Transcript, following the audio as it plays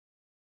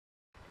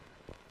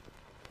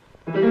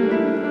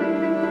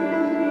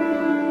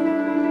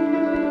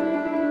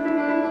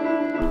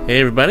Hey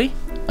everybody,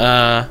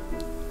 I'm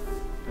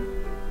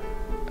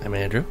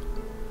Andrew,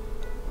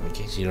 in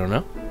case you don't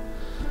know,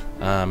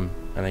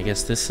 and I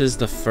guess this is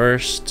the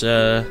first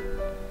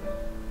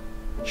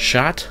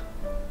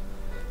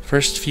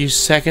first few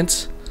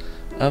seconds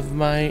of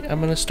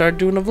I'm gonna start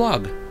doing a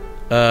vlog.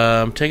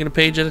 I'm taking a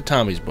page out of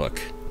Tommy's book,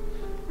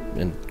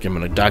 and I'm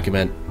gonna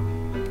document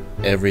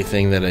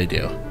everything that I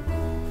do.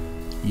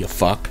 You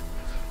fuck.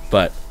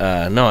 But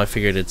no, I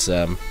figured it's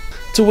a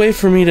way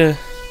for me to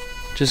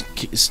just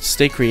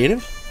stay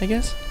creative, I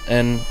guess,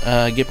 and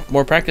get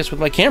more practice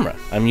with my camera.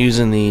 I'm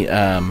using the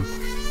I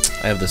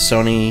have the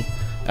Sony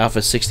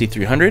Alpha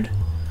 6300.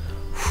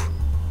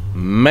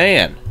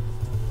 Man,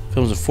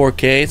 films in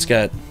 4K. It's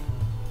got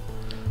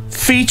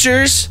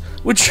features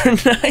which are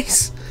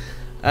nice,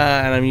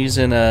 and I'm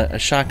using a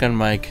shotgun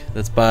mic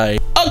that's by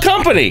a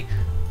company.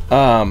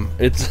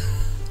 It's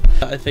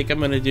I think I'm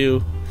gonna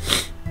do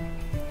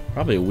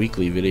probably a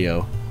weekly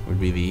video would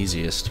be the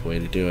easiest way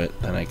to do it,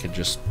 and I could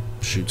just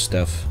shoot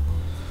stuff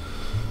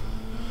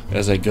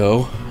as I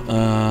go.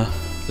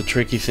 The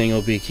tricky thing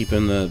will be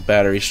keeping the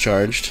batteries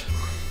charged,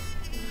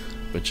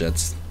 which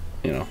that's,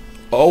 you know,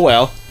 oh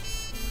well.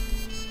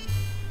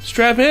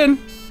 Strap in.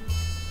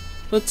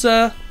 Let's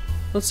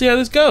see how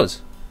this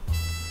goes.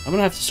 I'm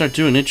gonna have to start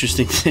doing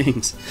interesting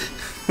things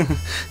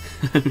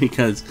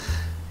because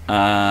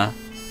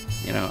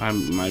you know,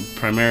 I'm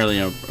primarily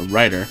a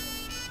writer,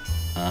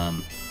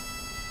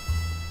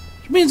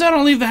 which means I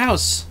don't leave the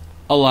house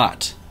a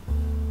lot.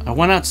 I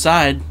went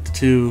outside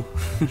to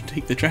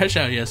take the trash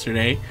out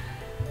yesterday.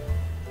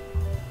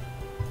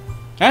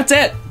 That's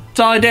it.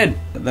 That's all I did.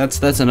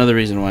 That's another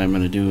reason why I'm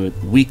gonna do it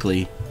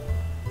weekly,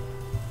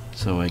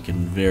 so I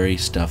can vary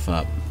stuff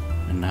up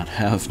and not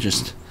have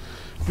just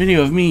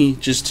video of me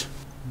just.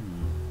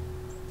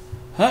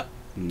 Huh?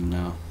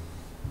 No.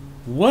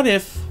 What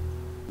if?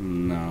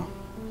 No.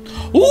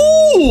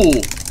 Ooh!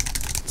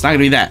 It's not gonna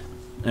be that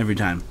every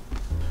time.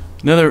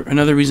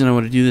 Another reason I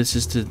want to do this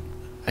is to,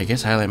 I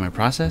guess, highlight my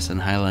process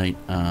and highlight,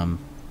 I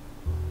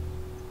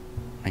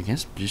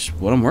guess, just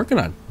what I'm working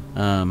on.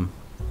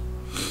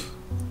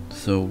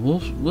 So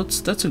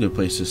that's a good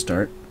place to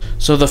start.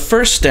 So the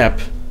first step,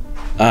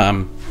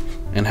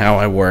 in how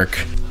I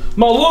work.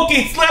 My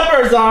looky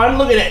slippers on.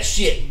 Look at that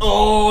shit.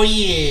 Oh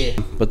yeah.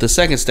 But the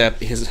second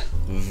step is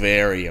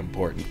very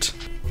important.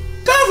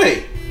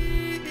 Coffee.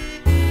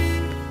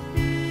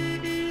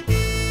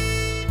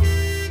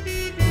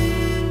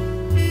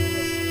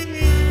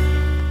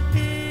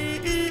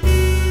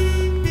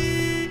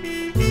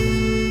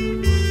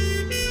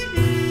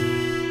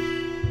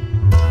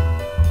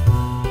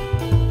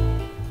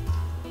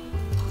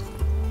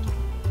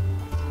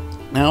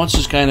 Now it's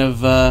just kind of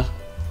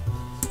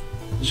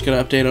just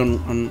gonna update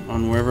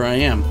on wherever I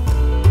am.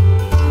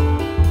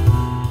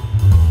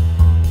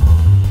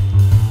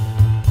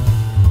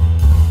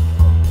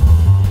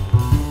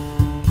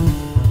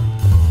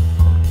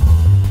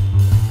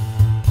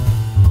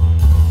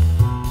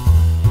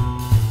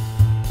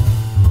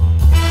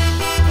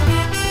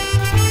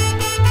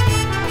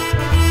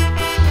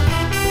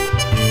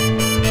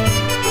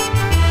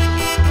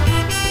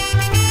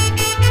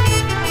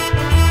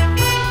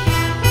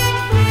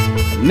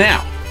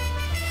 Now,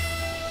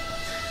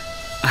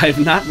 I've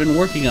not been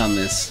working on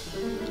this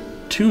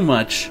too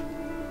much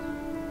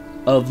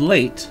of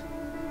late,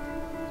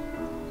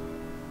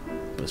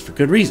 but it's for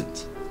good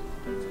reasons.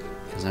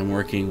 Because I'm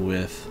working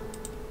with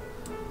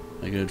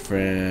my good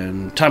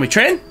friend Tommy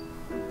TRINH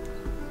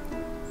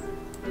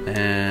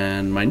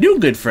and my new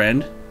good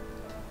friend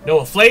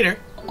Noah Flater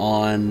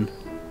on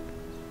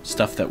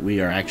stuff that we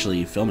are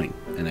actually filming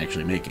and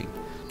actually making.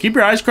 Keep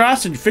your eyes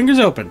crossed and your fingers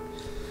open.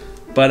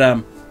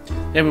 But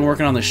they've been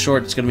working on this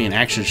short. It's going to be an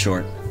action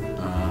short.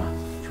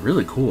 It's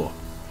really cool.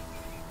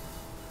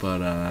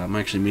 But I'm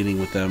actually meeting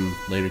with them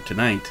later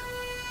tonight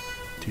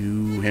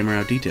to hammer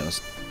out details.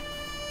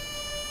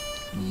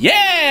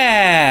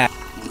 Yeah!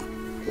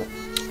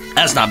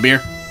 That's not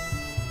beer.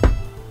 I'm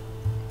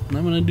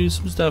going to do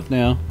some stuff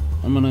now.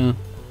 I'm going to...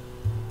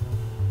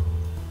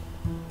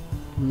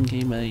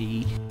 Okay,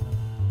 bye.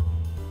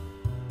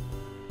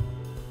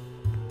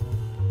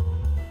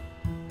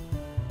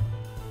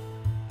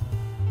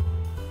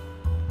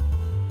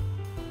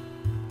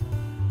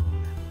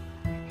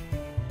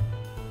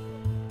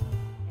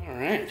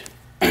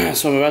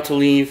 So I'm about to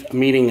leave,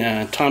 meeting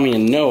Tommy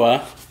and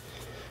Noah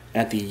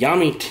at the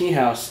Yummy Tea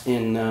House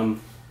in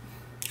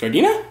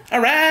Gardena.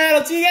 Alright,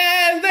 I'll see you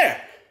guys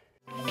there!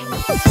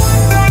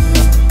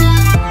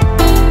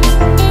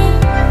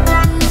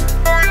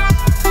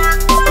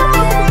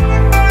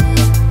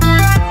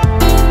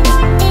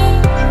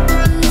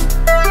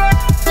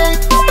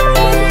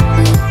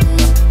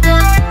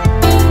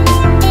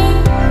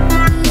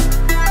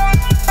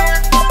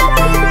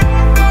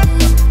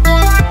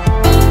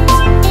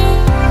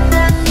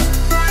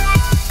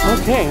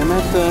 Okay, I'm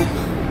at the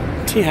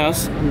tea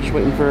house. I'm just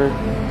waiting for... It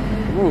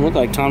doesn't look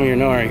like Tommy or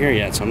Noah are here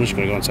yet, so I'm just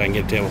going to go inside and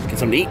get a table, get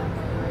something to eat.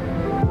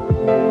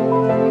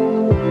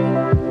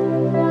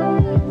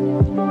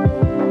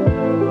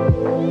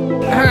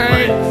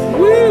 Alright!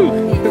 Woo!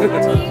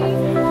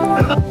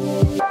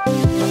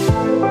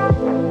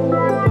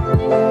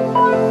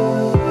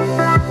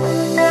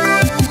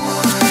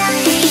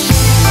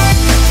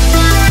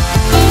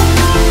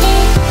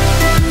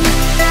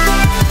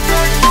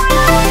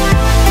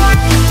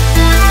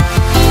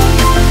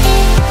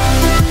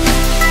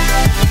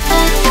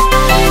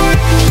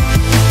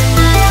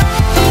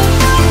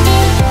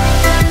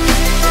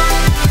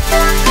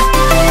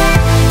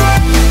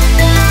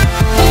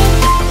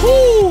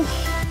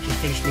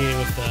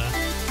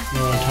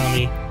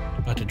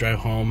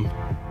 home.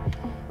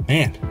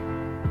 Man, this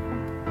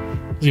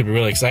is gonna be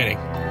really exciting.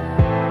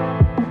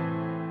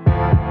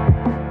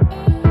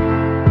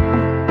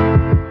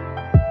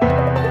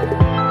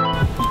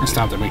 I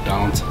stopped at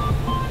McDonald's.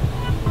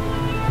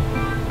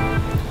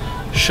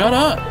 Shut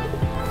up!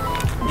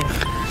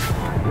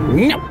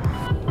 No.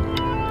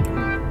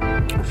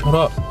 Shut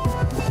up.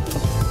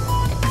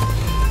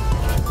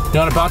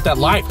 Not about that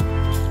life.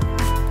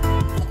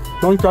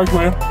 Don't judge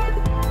me.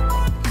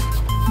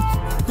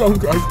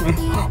 Don't judge me.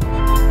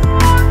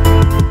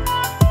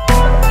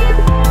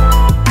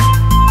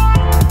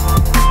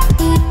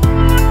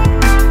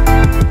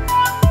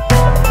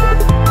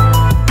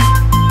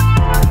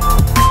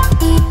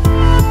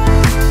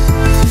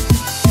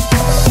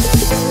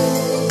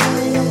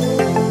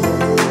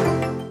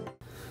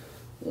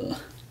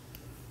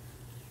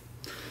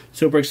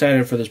 Super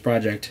excited for this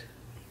project,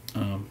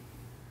 but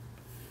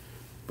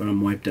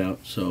I'm wiped out,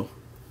 so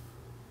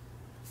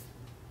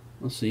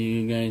I'll see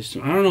you guys.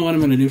 I don't know what I'm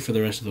going to do for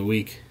the rest of the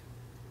week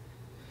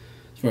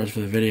as far as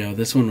for the video.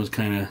 This one was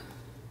kind of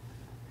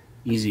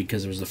easy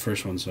because it was the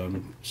first one, so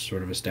I'm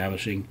sort of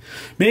establishing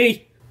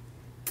me.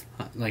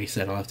 Like I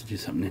said, I'll have to do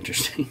something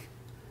interesting.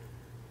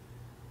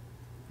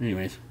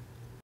 Anyways.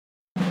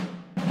 I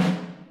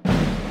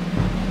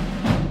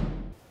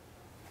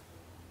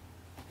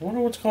wonder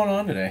what's going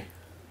on today.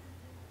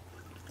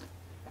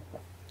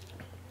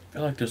 I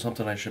feel like there's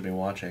something I should be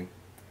watching.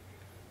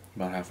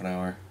 About half an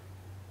hour.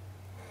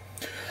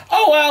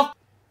 Oh well!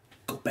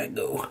 Go back,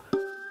 go.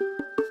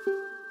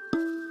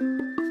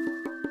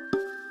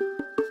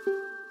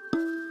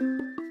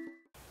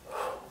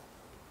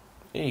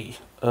 Hey,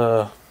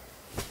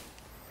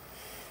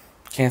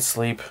 can't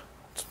sleep.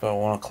 It's about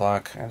 1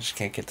 o'clock. I just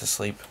can't get to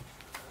sleep.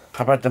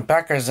 How about them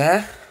Packers,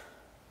 huh?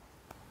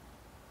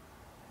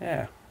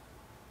 Yeah.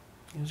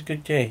 It was a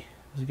good day.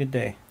 It was a good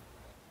day.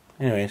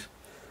 Anyways.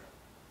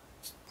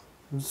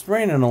 It's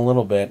raining a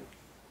little bit,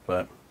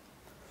 but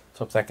let's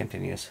hope that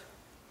continues.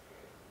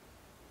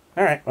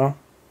 Alright, well.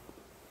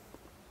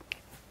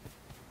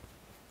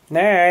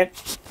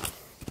 Alright.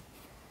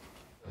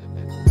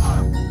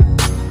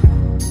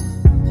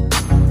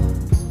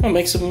 I'll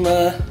make some,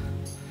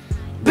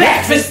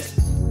 breakfast!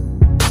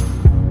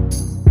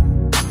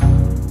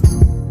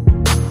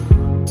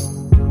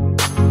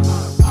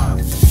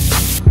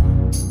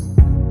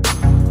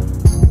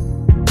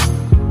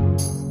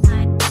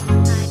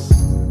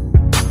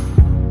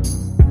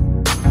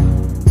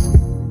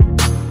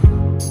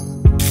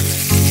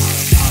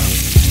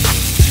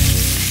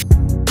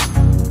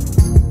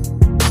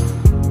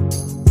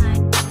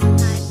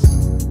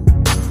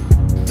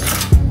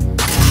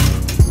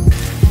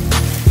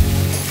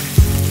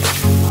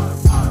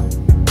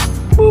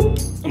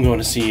 I'm going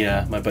to see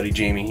my buddy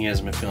Jamie. He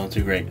hasn't been feeling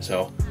too great,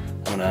 so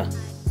I'm gonna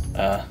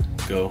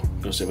go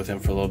sit with him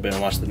for a little bit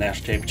and watch the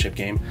national championship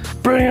game.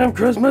 Bring him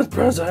Christmas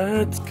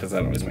presents, because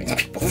that always makes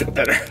people feel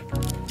better.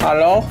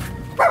 Hello?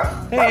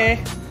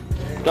 Hey.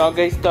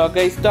 Doggies,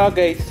 doggies,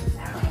 doggies.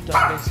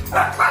 Doggies.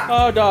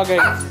 Oh,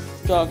 doggies.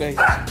 Doggies.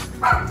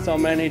 So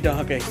many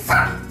doggies.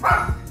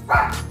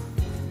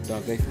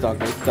 Doggies,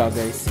 doggies,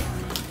 doggies.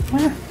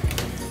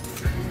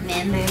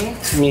 Mean bee.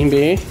 Mean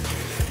bee.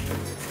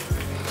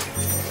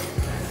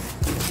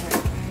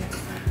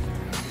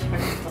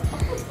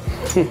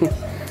 Oh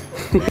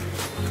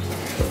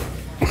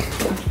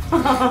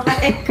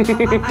my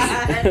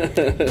god,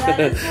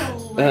 that is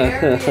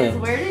hilarious.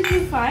 Where did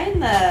you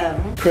find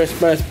them?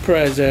 Christmas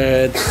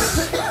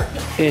presents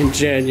in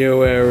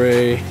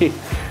January. Right.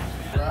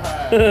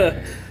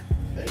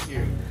 Thank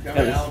you. Got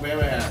an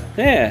Alabama hat.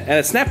 Yeah, and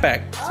a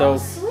snapback. So, oh,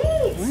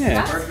 sweet. Yeah.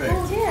 That's Perfect.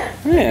 cool, yeah.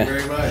 Thank you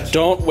very much.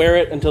 Don't wear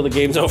it until the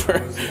game's over.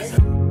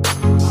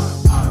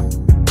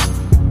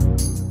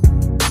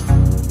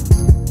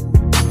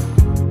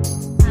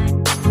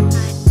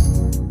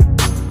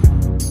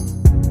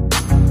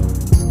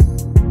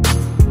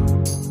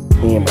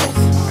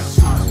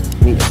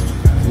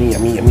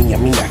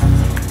 Mia.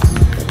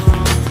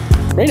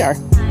 Radar.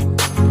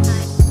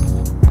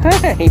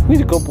 Hey,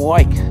 he's a good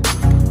boy.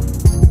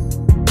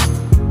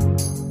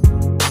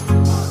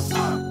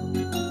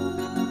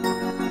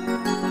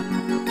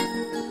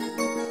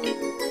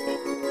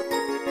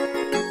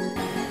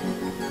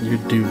 You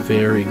do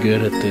very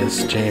good at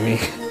this, Jamie.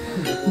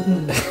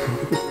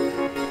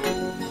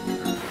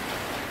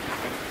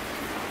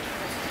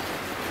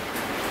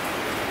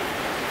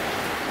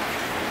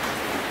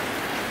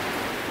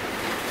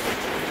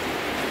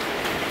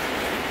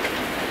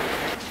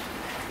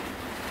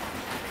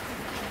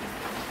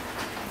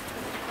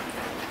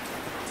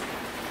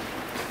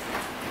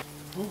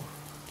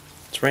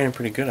 It's raining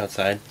pretty good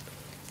outside.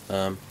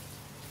 I'm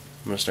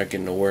gonna start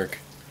getting to work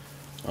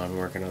on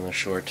working on the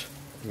short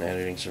and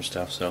editing some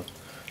stuff, so.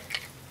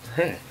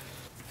 Got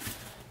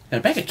a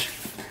package.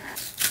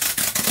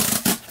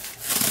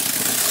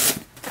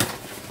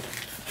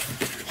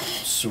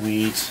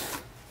 Sweet.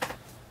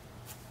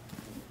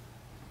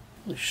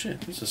 Holy shit,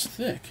 this is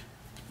thick.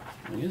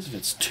 I guess if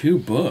it's 2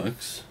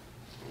 books,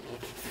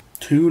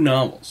 2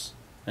 novels,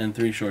 and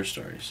 3 short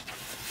stories.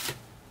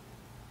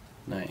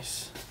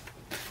 Nice.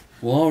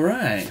 Well, all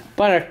right.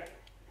 Butter,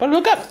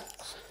 look up.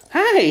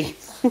 Hi.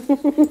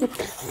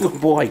 Good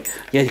boy.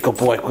 Yeah, good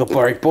boy. Good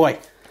boy. Boy.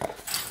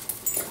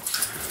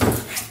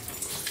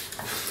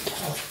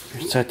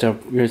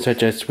 You're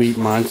such a sweet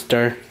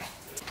monster.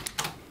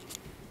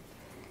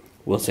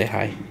 We'll say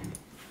hi.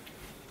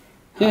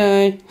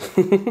 Hi.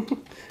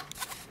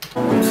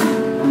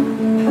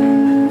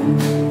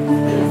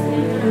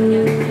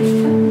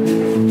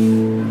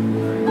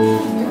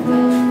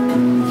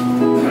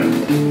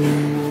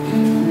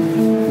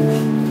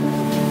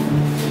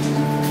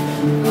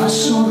 I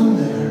saw them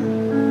there,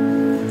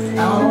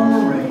 out on the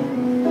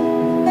range,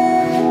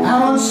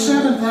 out on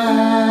 7th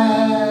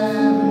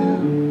Avenue.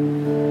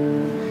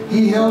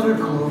 He held her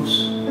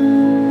close,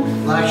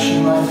 like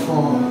she might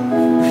fall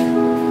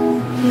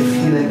if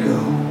he let go.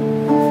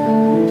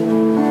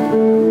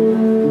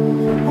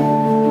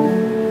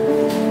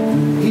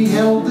 He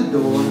held the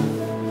door,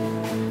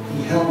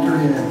 he helped her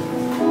in.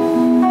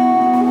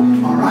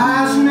 Our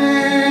eyes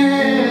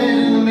met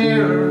in the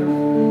mirror.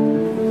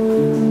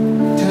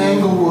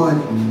 Tanglewood,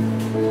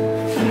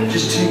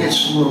 just take it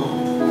slow,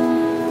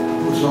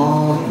 was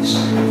all he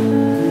said.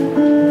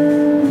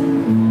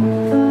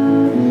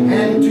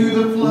 And to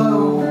the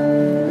flow,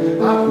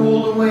 I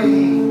pulled away.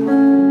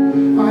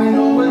 I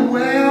know it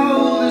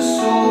well, this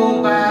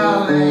old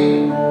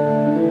ballet.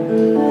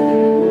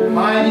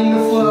 Finding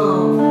the flow,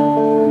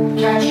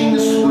 catching the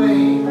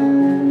sway,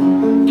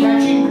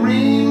 catching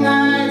green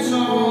lights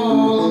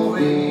all the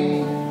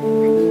way.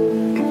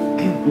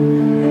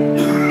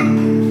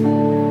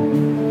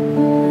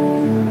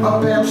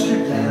 Up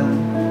Amsterdam,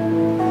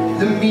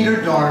 the meter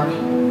dark.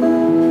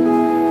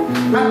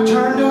 I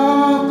turned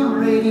off the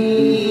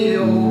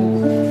radio.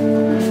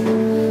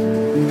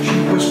 She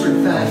whispered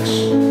thanks.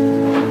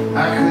 I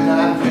could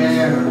not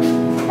bear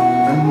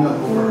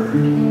another word.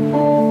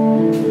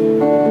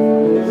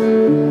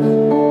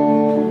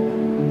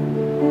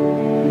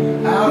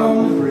 Out on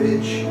the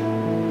bridge,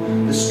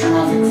 this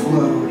traffic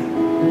flowed.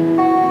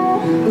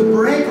 The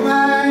brake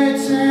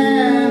lights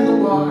and the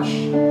wash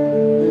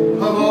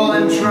of all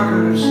them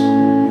truckers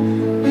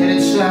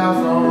headed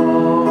south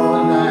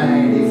on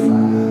 95.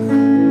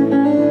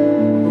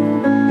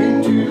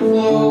 Into the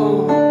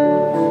flow,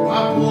 I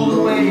pulled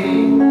away.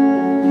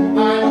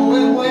 I know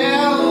it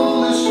well,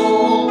 this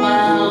old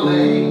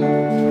ballet.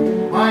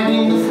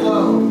 Finding the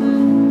flow,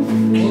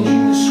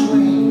 changing the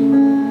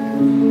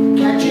swing,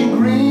 catching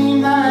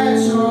green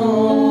lights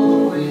all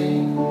the way.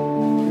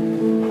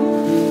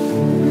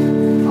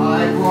 I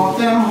brought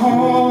them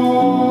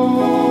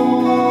home,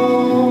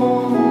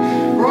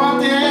 brought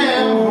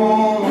them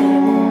home.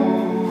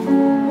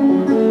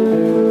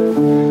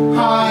 I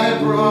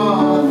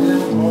brought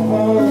them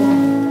home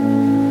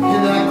in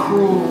that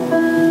cruel,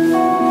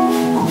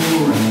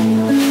 cruel rain.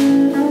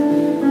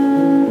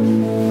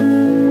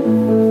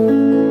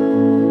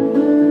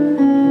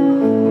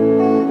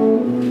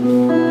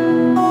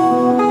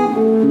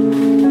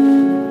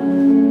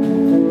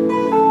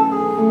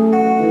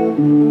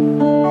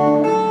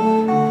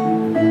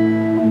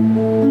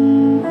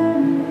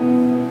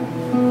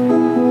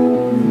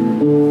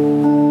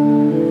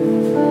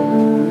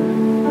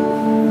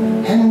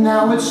 And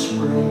now it's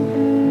spring,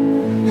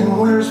 and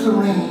where's the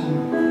rain?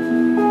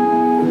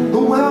 The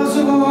wells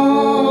have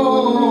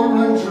all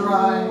run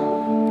dry,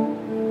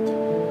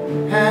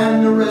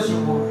 and the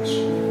reservoirs,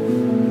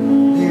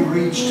 they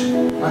reached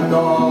an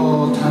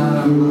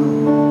all-time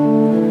low.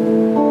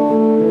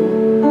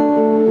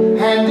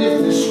 And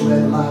if this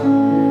red light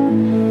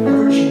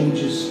ever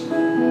changes,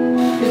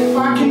 if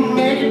I can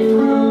make it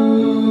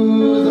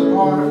through the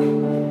park,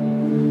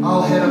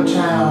 I'll head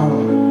uptown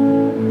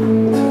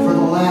for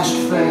the last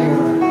fare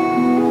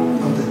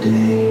of the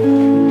day.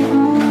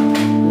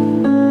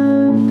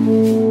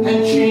 And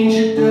change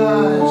it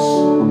does,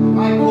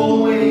 I pull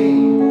away.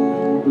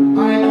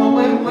 I know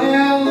it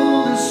well,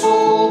 this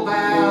old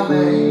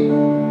ballet.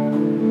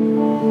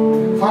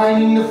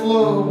 Finding the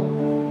flow,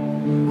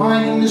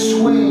 finding the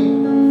sway,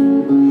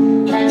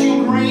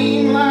 catching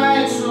green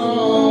lights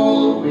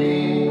all the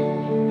way.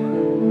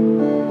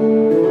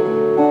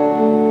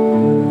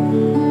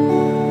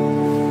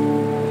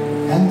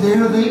 And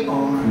there they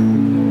are,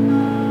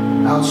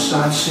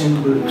 outside St.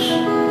 Luke's,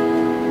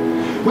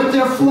 with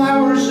their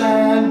flowers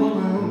and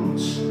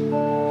balloons,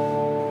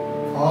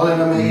 all in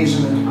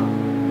amazement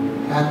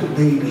at the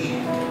baby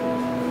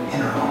in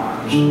her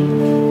arms.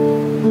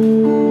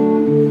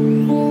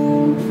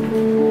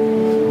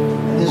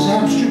 And as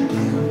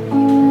Amsterdam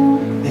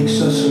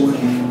makes us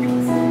away,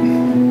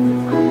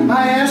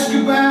 I ask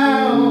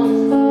about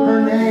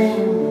her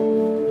name,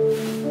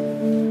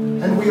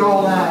 and we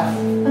all laugh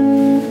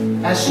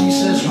as he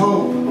says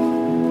hope,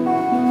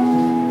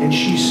 and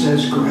she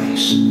says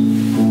grace.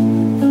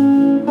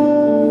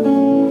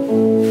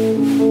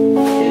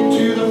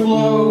 Into the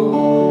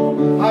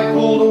flow, I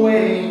pulled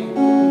away.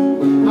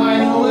 I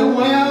know it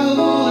well,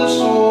 this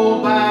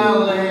old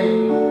ballet.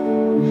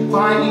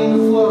 Finding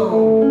the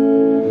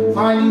flow,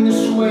 finding the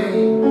sway,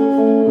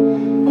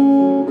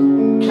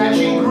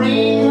 catching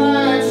green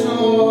lights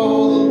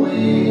all the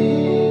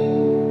way.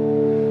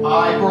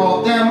 I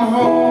brought them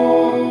home.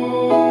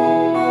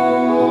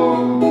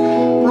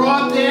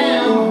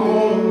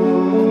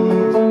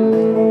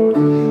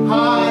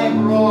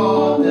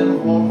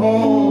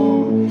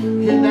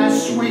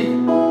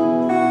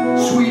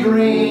 sweet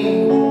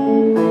rain.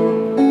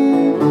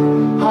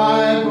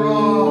 I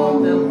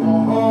brought them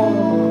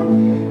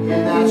home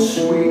in that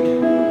sweet,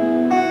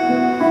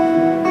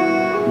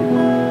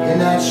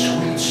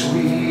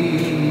 sweet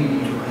rain.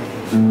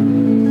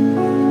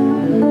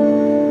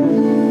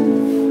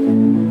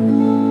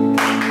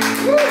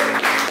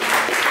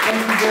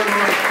 Thank you very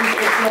much.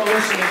 Appreciate y'all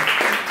listening.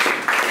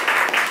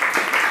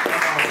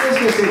 I was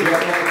gonna say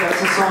that,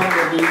 that's a song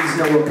that needs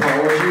no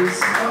apologies.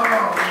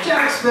 Oh,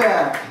 Jack's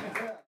back!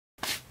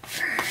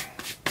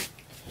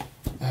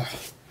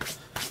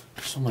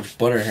 So much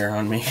butter hair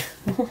on me.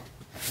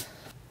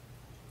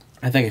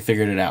 I think I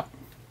figured it out.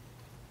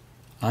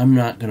 I'm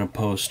not gonna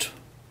post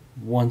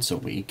once a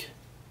week,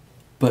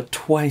 but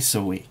twice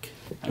a week.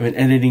 I've been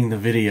editing the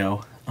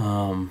video.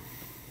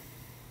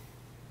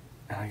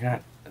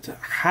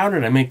 How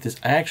did I make this?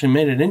 I actually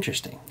made it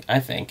interesting,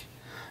 I think.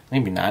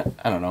 Maybe not.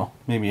 I don't know.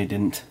 Maybe I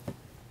didn't.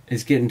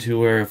 It's getting to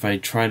where if I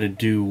try to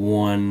do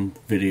one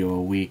video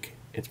a week,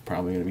 it's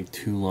probably going to be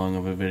too long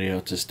of a video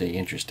to stay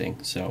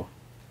interesting. So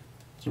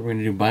we're going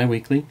to do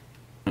bi-weekly.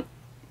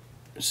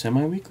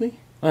 Semi-weekly?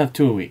 I'll have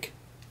 2 a week.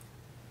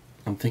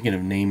 I'm thinking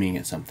of naming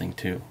it something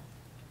too.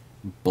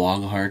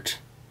 Blogheart.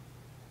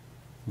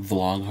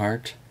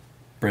 Vlogheart.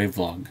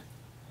 Brayvlog.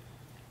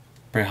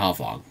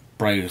 Brayvlog.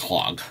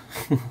 Brayvlog.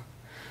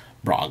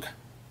 Brog.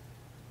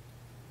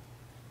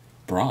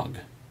 Brog.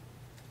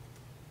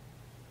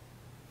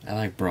 I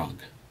like Brog.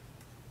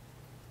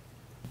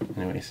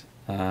 Anyways,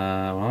 well,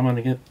 I'm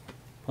gonna get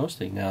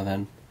posting now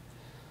then.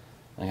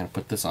 I gotta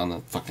put this on the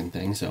fucking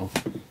thing, so.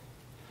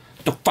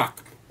 The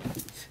fuck?